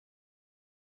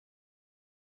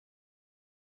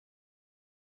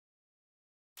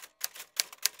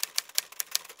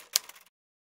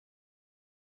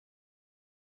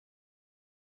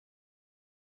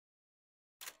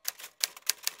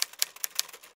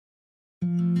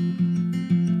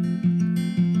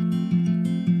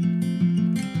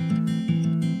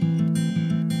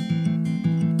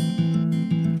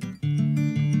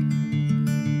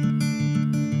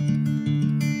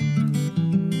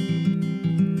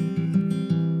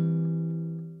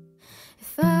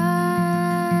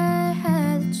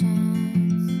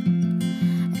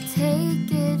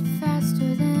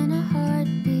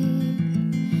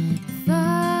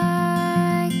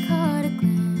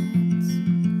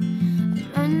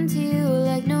pretend to you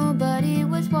like nobody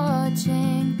was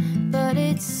watching, but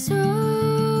it's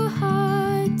so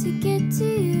hard to get to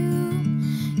you.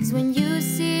 'Cause when you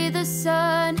see the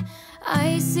sun,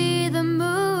 I see the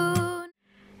moon.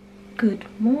 Good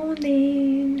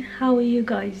morning. How are you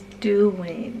guys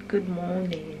doing? Good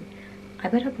morning. I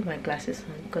better put my glasses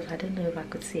on because I don't know if I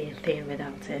could see a thing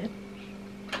without it.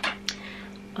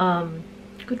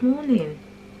 Good morning.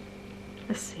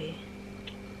 Let's see.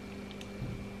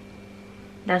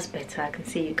 That's better. I can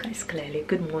see you guys clearly.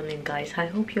 Good morning, guys. I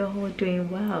hope you're all doing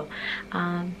well.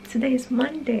 Today is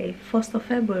Monday, 1st of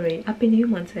February. Happy New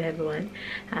Month to everyone.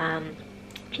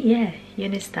 Yeah,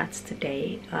 unit starts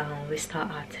today. We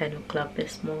start at 10 o'clock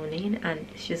this morning, and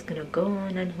it's just gonna go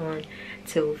on and on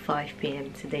till 5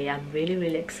 p.m. today. I'm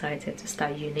really excited to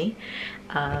start uni.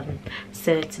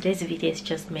 So today's video is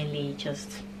just mainly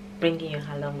just bringing you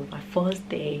along with my first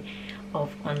day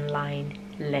of online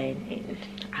learning.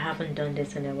 I haven't done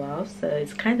this in a while, so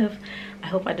it's kind of, I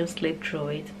hope I don't slip through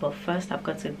it. But first I've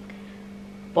got to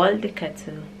boil the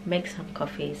kettle, make some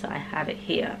coffee, so I have it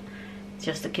here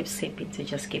just to keep sipping to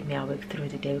just keep me awake through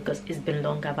the day, because it's been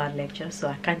long about lecture. So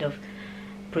I kind of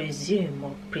presume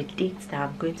or predict that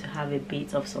I'm going to have a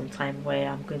bit of some time where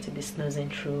I'm going to be snoozing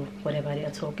through whatever they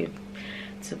are talking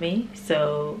to me.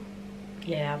 So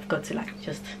yeah, I've got to like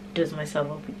just dose myself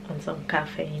up on some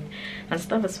caffeine and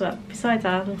stuff as well. Besides,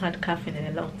 I haven't had caffeine in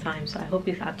a long time, so I hope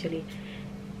it's actually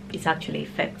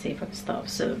effective and stuff.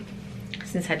 So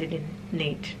since I didn't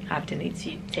have the need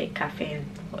to take caffeine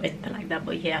or anything like that,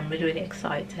 but yeah, I'm really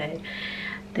excited.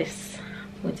 I'm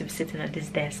going to be sitting at this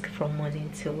desk from morning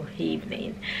till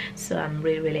evening, so I'm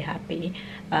really happy.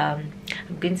 I'm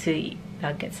going to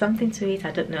get something to eat.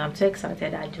 I don't know, I'm so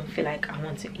excited. I don't feel like I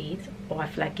want to eat, or I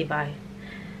feel like if I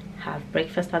have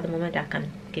breakfast at the moment that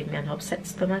can give me an upset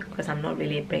stomach, because I'm not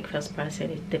really a breakfast person.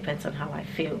 It depends on how I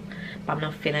feel, but I'm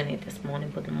not feeling it this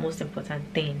morning. But the most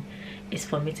important thing is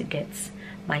for me to get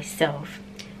myself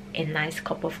a nice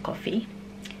cup of coffee,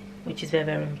 which is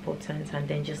very important, and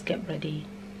then just get ready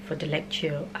for the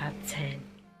lecture at 10.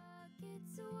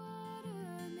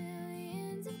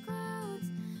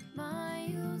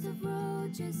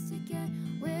 Just to get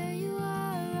where you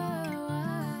are, oh,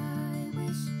 I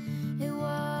wish it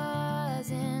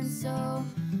wasn't so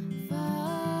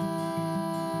far.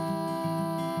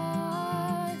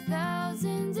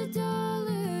 Thousands of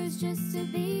dollars just to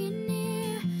be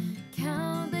near,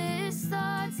 countless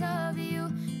thoughts of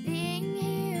you being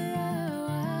here, oh,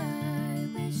 I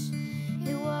wish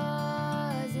it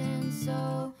wasn't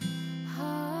so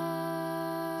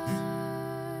hard.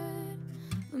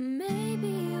 But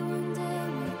maybe one day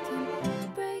we can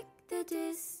break the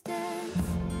distance.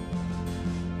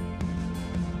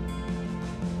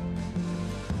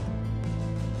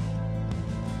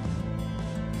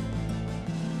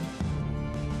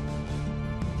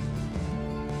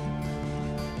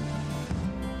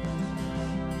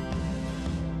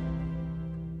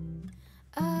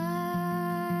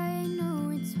 I know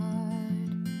it's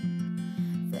hard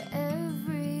for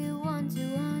everyone to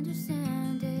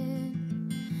understand it,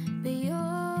 but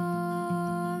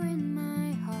you're in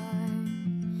my heart,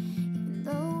 even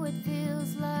though it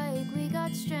feels like we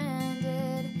got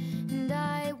stranded. And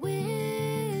I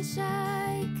wish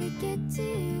I could get to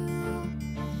you,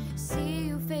 see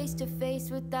you face to face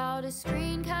without a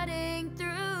screen cutting through.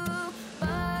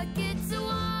 Buckets of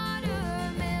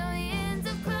water, millions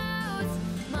of clouds,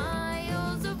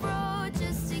 miles of road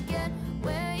just to get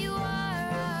where you are.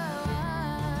 Oh,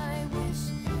 I wish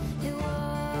it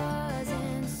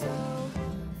wasn't so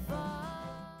far.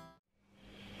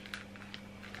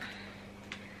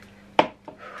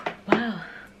 Wow,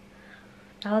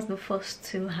 that was the first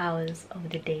 2 hours of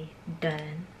the day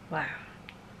done. Wow,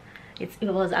 it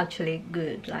was actually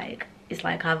good. Like, it's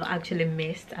like I've actually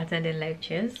missed attending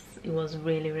lectures. It was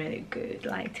really good,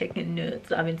 like taking notes,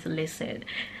 having to listen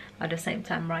at the same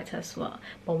time, write as well.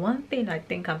 But one thing I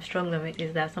think I'm struggling with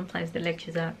is that sometimes the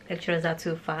lecturers are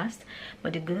too fast.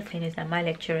 But the good thing is that my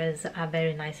lecturers are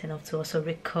very nice enough to also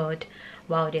record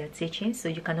while they're teaching, so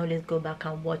you can always go back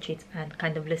and watch it and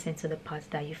kind of listen to the parts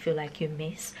that you feel like you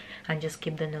miss and just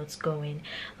keep the notes going.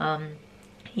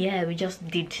 Yeah, we just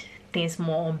did things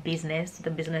more on business, the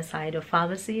business side of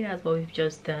pharmacy. That's what we've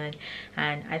just done,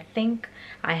 and I think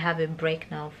I have a break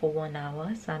now for 1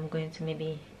 hour, so I'm going to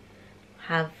maybe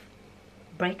have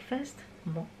breakfast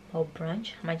or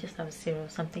brunch. I might just have a cereal or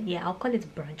something. Yeah, I'll call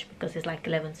it brunch because it's like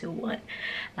 11 to 1,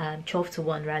 12 to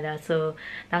 1 rather. So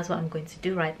that's what I'm going to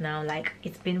do right now. Like,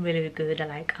 it's been really good.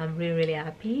 Like, I'm really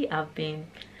happy.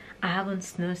 I haven't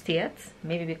snoozed yet,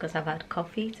 maybe because I've had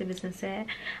coffee, to be sincere.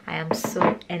 I am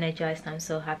so energized, I'm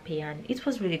so happy, and it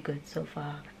was really good so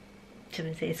far.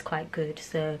 to say it's quite good.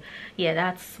 So yeah,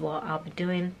 that's what I'll be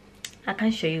doing. I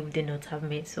can show you the notes I've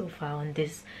made so far on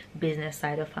this business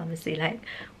side of pharmacy. Like,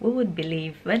 we would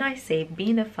believe when I say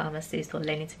being a pharmacist or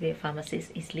learning to be a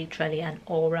pharmacist is literally an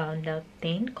all-rounder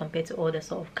thing compared to other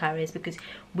sort of careers, because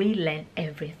we learn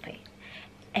everything.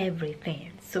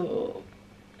 So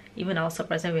even I was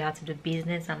surprised when we had to do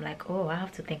business. I'm like, oh, I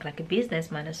have to think like a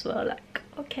businessman as well. Like,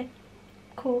 okay,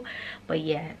 cool. But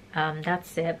yeah,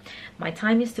 that's it. My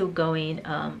time is still going.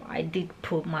 I did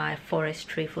put my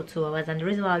forestry for 2 hours, and the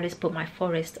reason why I always put my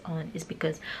forest on is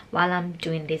because while I'm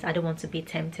doing this, I don't want to be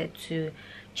tempted to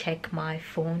check my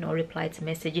phone or reply to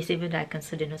messages, even though I can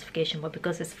see the notification. But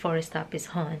because this forest app is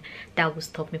on, that will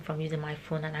stop me from using my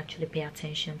phone and actually pay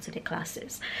attention to the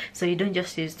classes. So you don't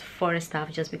just use the forest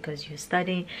app just because you're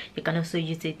studying. You can also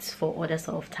use it for other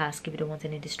sort of tasks if you don't want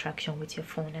any distraction with your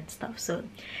phone and stuff. So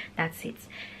that's it.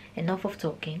 Enough of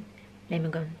talking. Let me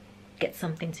go get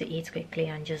something to eat quickly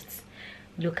and just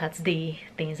look at the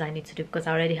things I need to do, because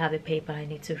I already have a paper I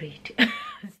need to read.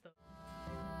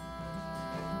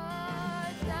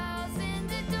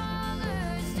 Thousands of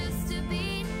dollars just to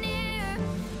be near.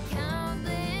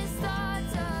 Countless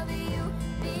thoughts of you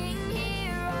being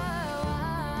here. Oh,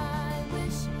 I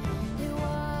wish it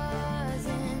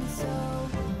wasn't so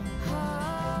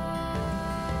hard.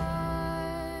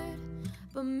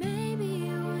 But maybe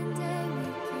one day we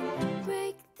can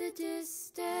break the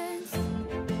distance.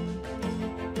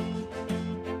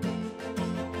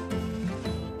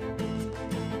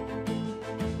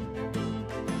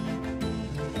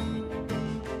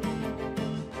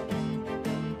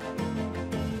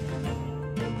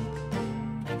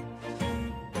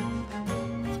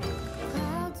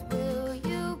 Clouds, will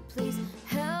you please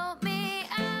help me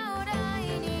out?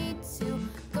 I need to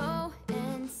go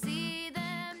and see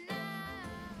them now.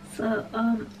 So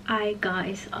hi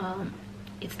guys,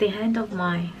 it's the end of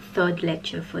my third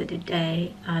lecture for the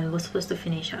day. I was supposed to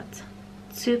finish at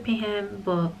 2 p.m.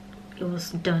 but it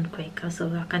was done quicker, so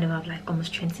I kind of have like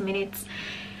almost 20 minutes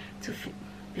to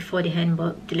before the end,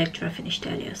 but the lecturer finished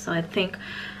earlier. So I think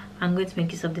I'm going to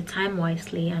make use of the time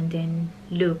wisely and then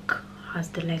look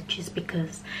at the lectures,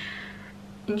 because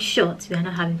in short, we are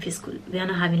not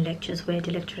having lectures where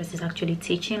the lecturers is actually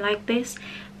teaching like this.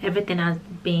 Everything has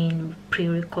been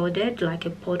pre-recorded like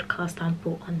a podcast and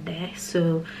put on there,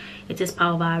 so it is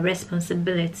part of our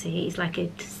responsibility. It's like a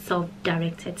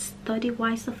self-directed study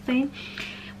wise of thing,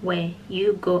 where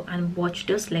you go and watch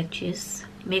those lectures,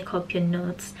 make up your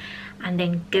notes, and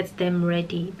then get them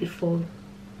ready before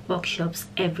workshops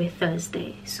every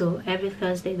Thursday. So every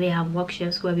Thursday we have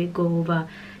workshops where we go over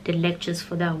the lectures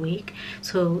for that week.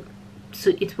 So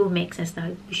it will make sense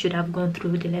that we should have gone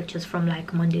through the lectures from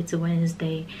like Monday to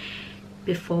Wednesday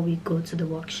before we go to the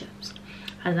workshops.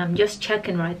 As I'm just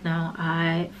checking right now,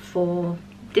 for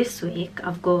this week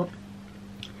I've got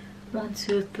 1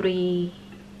 2 3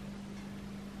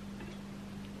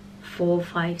 4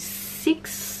 5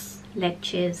 6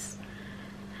 lectures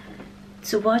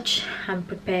to watch and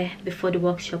prepare before the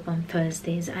workshop on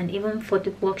Thursdays. And even for the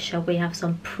workshop, we have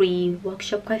some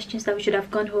pre-workshop questions that we should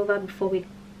have gone over before we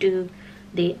do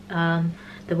the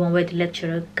one where the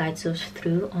lecturer guides us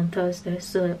through on Thursday.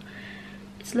 So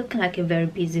it's looking like a very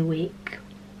busy week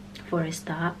for a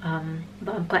start,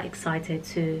 but I'm quite excited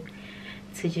to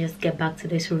just get back to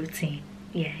this routine.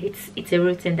 Yeah, it's a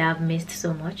routine that I've missed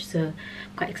so much, so I'm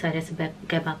quite excited to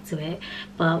get back to it.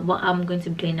 But what I'm going to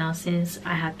be doing now, since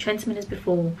I had 20 minutes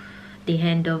before the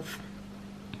end of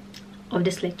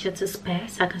this lecture to spare,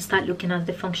 so I can start looking at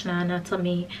the functional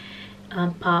anatomy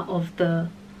part of the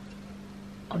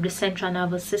central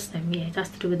nervous system. Yeah, it has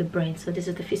to do with the brain, so this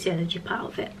is the physiology part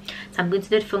of it. So I'm going to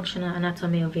do the functional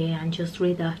anatomy of it and just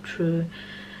read that through.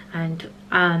 And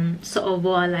sort of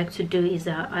what I like to do is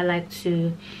that I like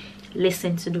to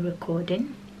listen to the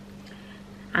recording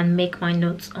and make my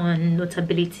notes on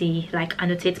Notability, like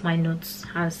annotate my notes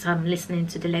as I'm listening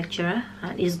to the lecturer.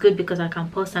 And it's good because I can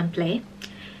pause and play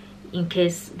in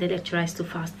case the lecturer is too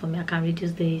fast for me. I can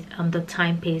reduce the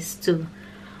time pace to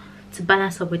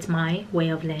balance up with my way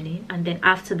of learning. And then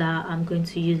after that, I'm going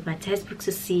to use my textbook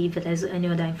to see if there's any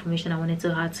other information I wanted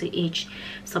to add to each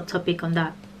subtopic on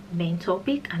that main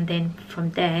topic, and then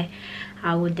from there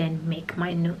I would then make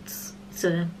my notes.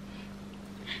 So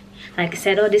like I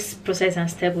said, all this process and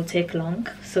step will take long,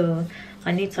 so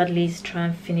I need to at least try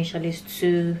and finish at least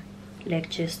 2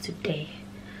 lectures today,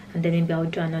 and then maybe I'll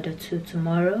do another 2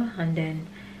 tomorrow, and then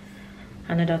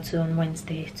another 2 on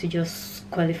Wednesday to just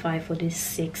qualify for this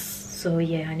 6. So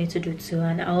yeah, I need to do 2,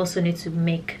 and I also need to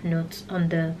make notes on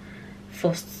the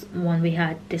first one we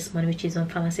had this one, which is on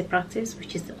pharmacy practice,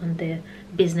 which is on the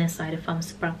business side of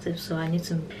pharmacy practice. So I need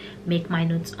to make my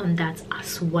notes on that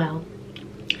as well.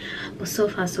 But so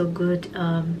far so good.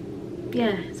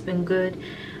 Yeah, it's been good.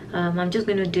 I'm just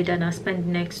going to do that, and I'll spend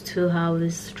the next 2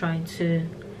 hours trying to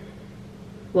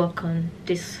work on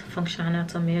this functional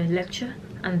anatomy lecture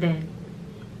and then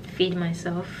feed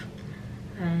myself.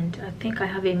 And I think I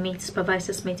have a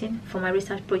supervisors meeting for my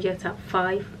research project at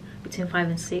 5, between 5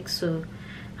 and 6, so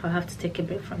I'll have to take a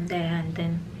break from there and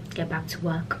then get back to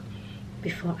work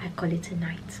before I call it a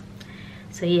night.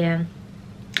 So yeah,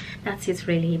 that's it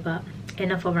really, but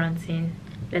enough of ranting.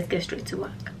 Let's get straight to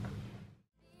work.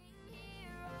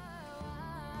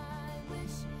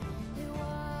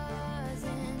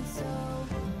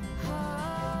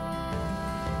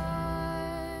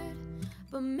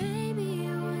 Maybe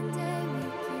one day we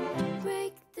can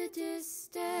break the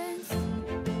distance.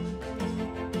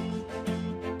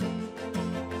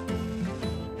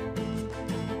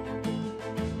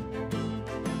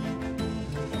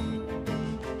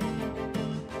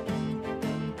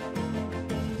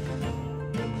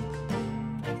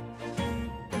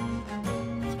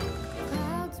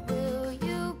 Clouds, will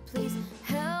you please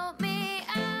help me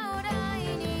out?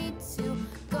 I need to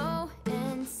go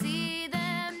and see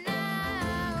them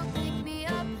now. Pick me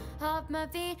up off my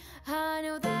feet. I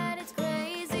know that it's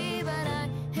crazy, but I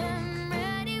am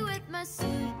ready with my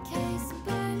suitcase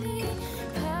by me.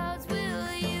 Clouds,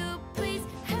 will you please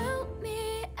help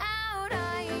me out?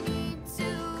 I need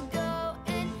to go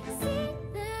and see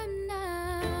them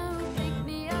now. Pick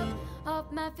me up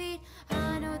off my feet.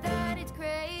 I know that it's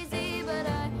crazy, but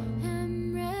I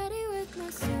am ready with my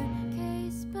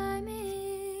suitcase by me.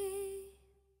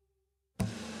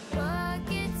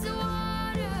 Buckets of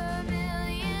water,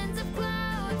 millions of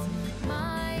clouds,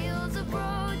 miles of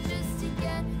road just to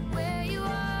get where you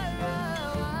are.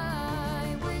 Oh,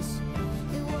 I wish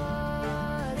it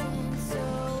wasn't so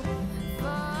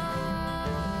far.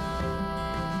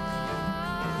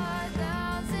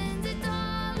 Thousands of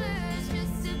dollars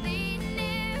just to be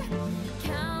near.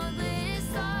 Countless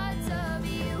thoughts of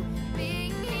you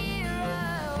being here.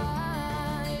 Oh,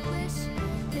 I wish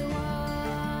it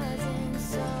wasn't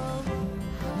so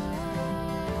hard.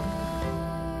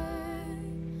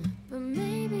 But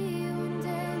maybe one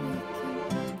day we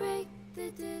can break the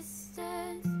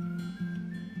distance.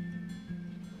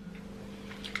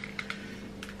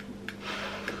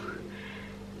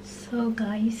 So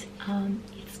guys,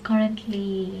 it's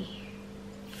currently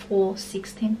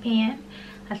 4:16 p.m.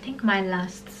 I think that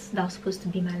was supposed to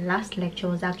be my last lecture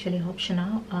was actually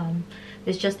optional.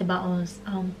 It's just about us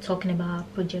talking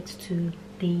about projects to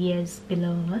the years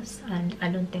below us, and I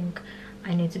don't think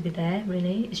I need to be there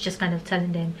really. It's just kind of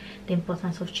telling them the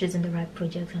importance of choosing the right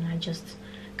project, and I just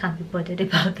can't be bothered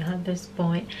about that at this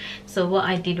point. So what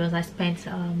I did was I spent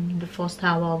the first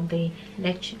hour of the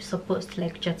supposed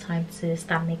lecture time to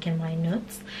start making my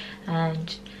notes,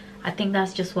 and I think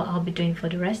that's just what I'll be doing for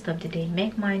the rest of the day.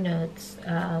 Make my notes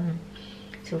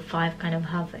till 5, kind of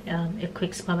have a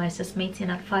quick supervisors meeting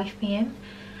at 5 p.m.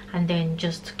 and then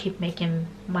just keep making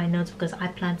my notes, because I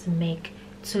plan to make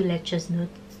 2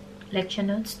 lecture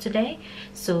notes today.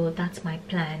 So that's my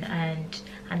plan, and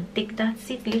I think that's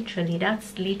it.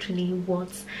 That's literally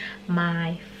what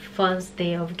my first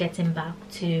day of getting back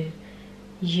to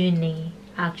uni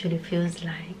actually feels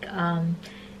like.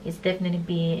 It's definitely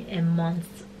been a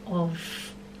month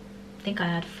of, I think I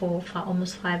had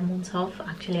almost 5 months off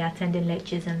actually attending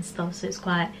lectures and stuff, so it's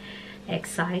quite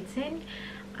exciting.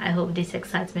 I hope this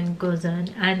excitement goes on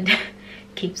and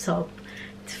keeps up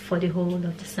for the whole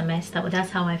of the semester, but that's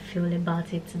how I feel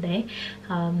about it today.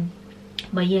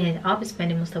 But yeah, I'll be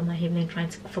spending most of my evening trying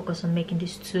to focus on making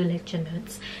these 2 lecture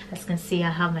notes. As you can see, I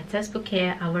have my textbook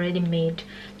here. I've already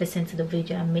listened to the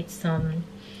video and made some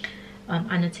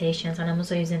annotations, and I'm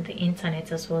also using the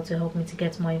internet as well to help me to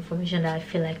get more information that I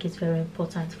feel like is very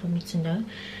important for me to know.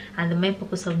 And the main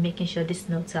purpose of making sure these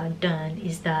notes are done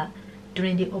is that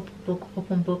during the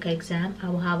open book exam I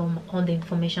will have all the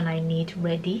information I need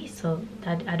ready, so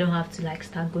that I don't have to like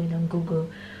start going on Google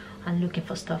and looking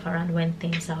for stuff around when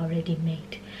things are already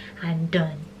made and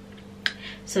done.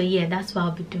 So yeah, that's what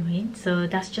I'll be doing. So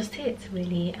that's just it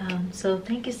really. So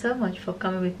thank you so much for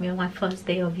coming with me on my first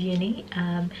day of uni.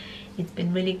 It's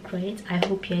been really great. I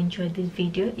hope you enjoyed this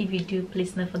video. If you do,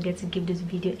 please don't forget to give this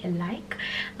video a like,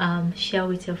 share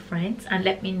with your friends, and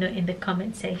let me know in the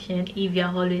comment section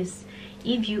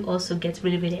if you also get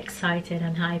really excited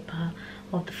and hyper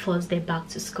of the first day back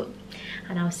to school.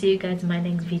 And I'll see you guys in my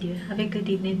next video. Have a good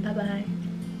evening. Bye bye.